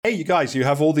hey, you guys, you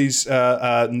have all these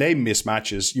name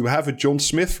mismatches. You have a John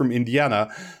Smith from Indiana,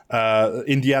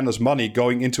 Indiana's money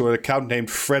going into an account named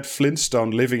Fred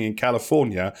Flintstone living in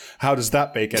California. How does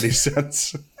that make any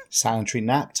sense? Sanitary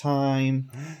nap time,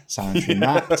 sanitary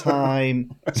nap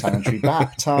time, sanitary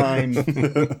back time.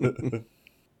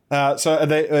 So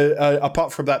they,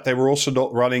 apart from that, they were also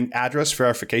not running address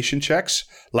verification checks,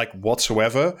 like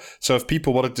whatsoever. So if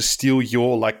people wanted to steal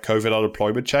your like COVID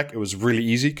unemployment check, it was really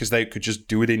easy because they could just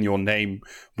do it in your name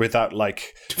without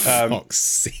like. Fuck's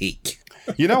sake.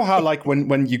 You know how like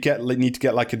when you need to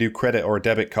get like a new credit or a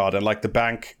debit card, and like the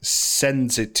bank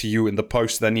sends it to you in the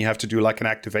post, then you have to do like an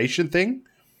activation thing.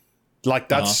 Like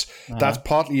that's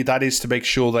partly that is to make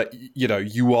sure that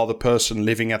you are the person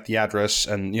living at the address,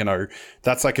 and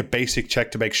that's like a basic check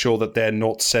to make sure that they're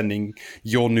not sending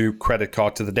your new credit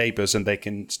card to the neighbors and they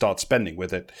can start spending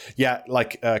with it. Yeah,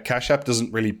 like Cash App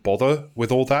doesn't really bother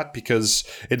with all that because,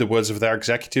 in the words of their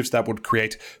executives, that would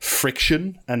create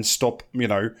friction and stop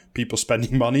people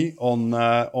spending money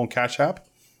on Cash App.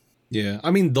 Yeah,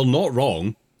 I mean they're not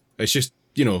wrong. It's just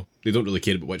they don't really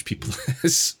care about which people it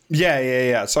is.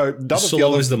 Yeah. So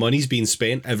long as the money's being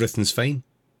spent, everything's fine.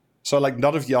 So like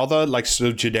none of the other like sort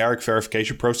of generic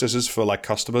verification processes for like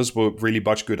customers were really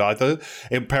much good either.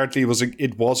 Apparently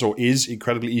it was or is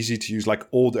incredibly easy to use like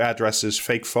old addresses,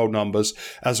 fake phone numbers,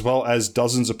 as well as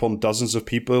dozens upon dozens of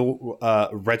people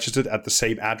registered at the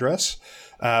same address.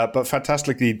 But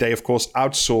fantastically, they of course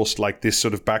outsourced like this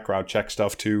sort of background check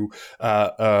stuff to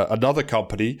another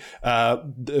company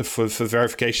for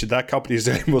verification. That company's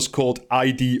name was called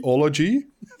Ideology.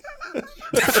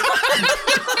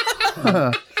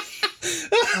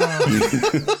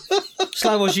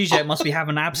 Slavoj Žižek must be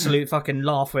having an absolute fucking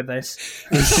laugh with this.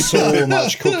 So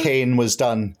much cocaine was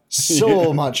done.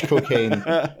 So much cocaine.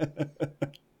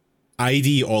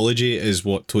 Ideology is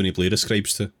what Tony Blair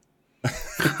ascribes to.